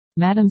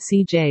Madam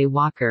C. J.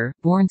 Walker,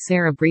 born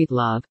Sarah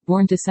Breedlove,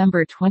 born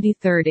December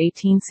 23,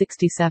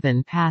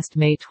 1867, passed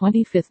May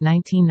 25,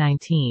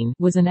 1919,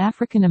 was an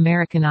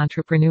African-American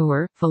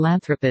entrepreneur,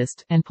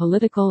 philanthropist, and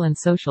political and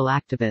social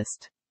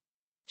activist.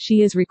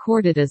 She is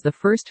recorded as the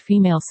first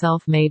female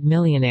self-made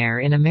millionaire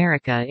in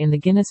America in the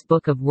Guinness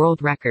Book of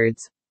World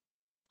Records.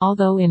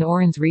 Although in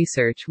Oren's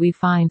research we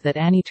find that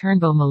Annie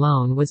Turnbow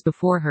Malone was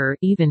before her,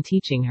 even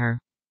teaching her.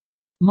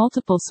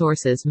 Multiple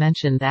sources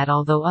mention that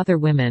although other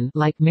women,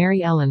 like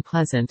Mary Ellen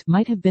Pleasant,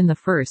 might have been the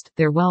first,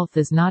 their wealth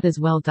is not as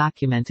well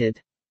documented.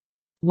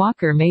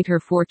 Walker made her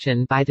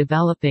fortune by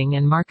developing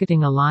and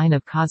marketing a line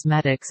of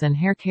cosmetics and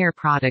hair care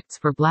products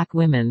for black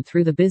women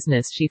through the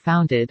business she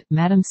founded,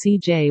 Madam C.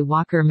 J.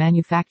 Walker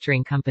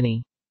Manufacturing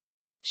Company.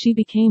 She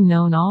became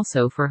known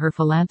also for her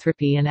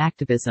philanthropy and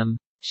activism.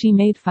 She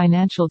made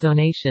financial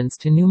donations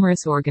to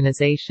numerous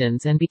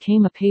organizations and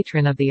became a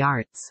patron of the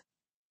arts.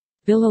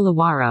 Villa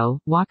Lawaro,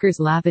 Walker's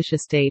lavish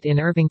estate in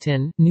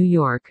Irvington, New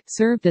York,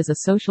 served as a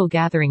social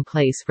gathering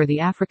place for the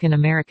African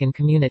American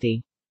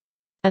community.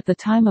 At the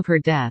time of her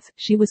death,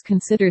 she was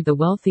considered the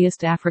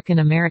wealthiest African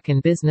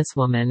American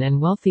businesswoman and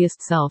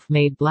wealthiest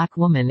self-made black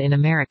woman in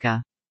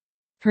America.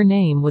 Her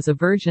name was a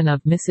version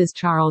of Mrs.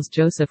 Charles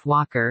Joseph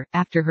Walker,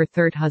 after her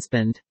third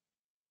husband.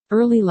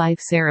 Early life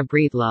Sarah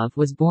Breedlove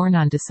was born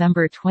on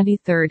December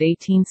 23,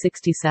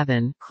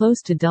 1867,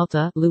 close to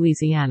Delta,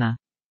 Louisiana.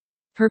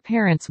 Her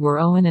parents were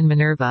Owen and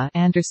Minerva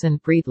Anderson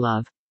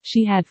Breedlove.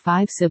 She had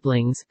 5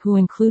 siblings, who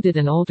included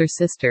an older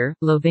sister,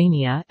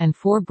 Louvenia, and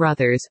 4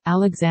 brothers,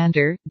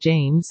 Alexander,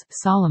 James,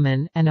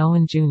 Solomon, and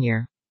Owen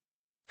Jr.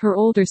 Her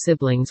older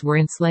siblings were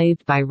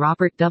enslaved by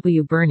Robert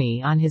W.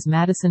 Burney on his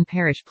Madison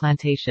Parish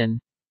plantation.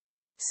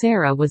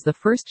 Sarah was the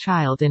first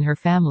child in her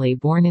family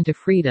born into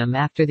freedom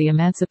after the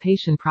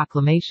Emancipation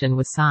Proclamation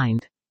was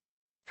signed.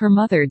 Her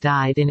mother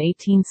died in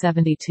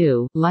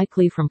 1872,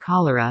 likely from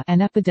cholera.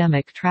 An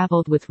epidemic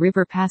traveled with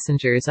river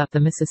passengers up the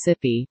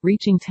Mississippi,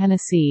 reaching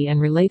Tennessee and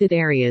related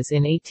areas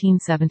in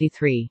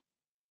 1873.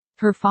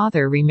 Her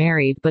father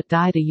remarried but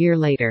died a year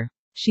later.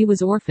 She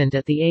was orphaned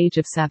at the age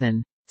of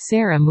 7.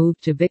 Sarah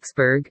moved to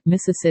Vicksburg,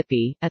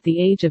 Mississippi, at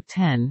the age of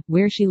 10,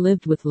 where she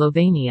lived with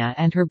Louvenia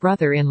and her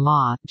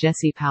brother-in-law,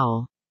 Jesse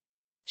Powell.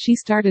 She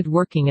started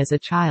working as a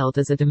child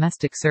as a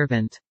domestic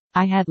servant.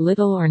 I had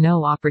little or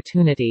no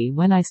opportunity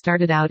when I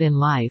started out in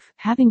life,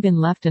 having been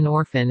left an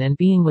orphan and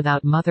being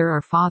without mother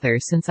or father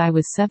since I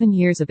was 7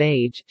 years of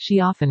age,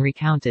 she often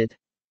recounted.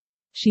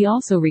 She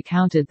also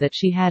recounted that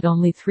she had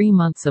only 3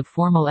 months of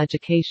formal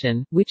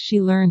education, which she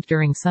learned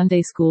during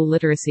Sunday school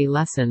literacy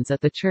lessons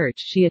at the church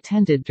she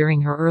attended during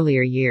her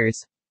earlier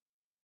years.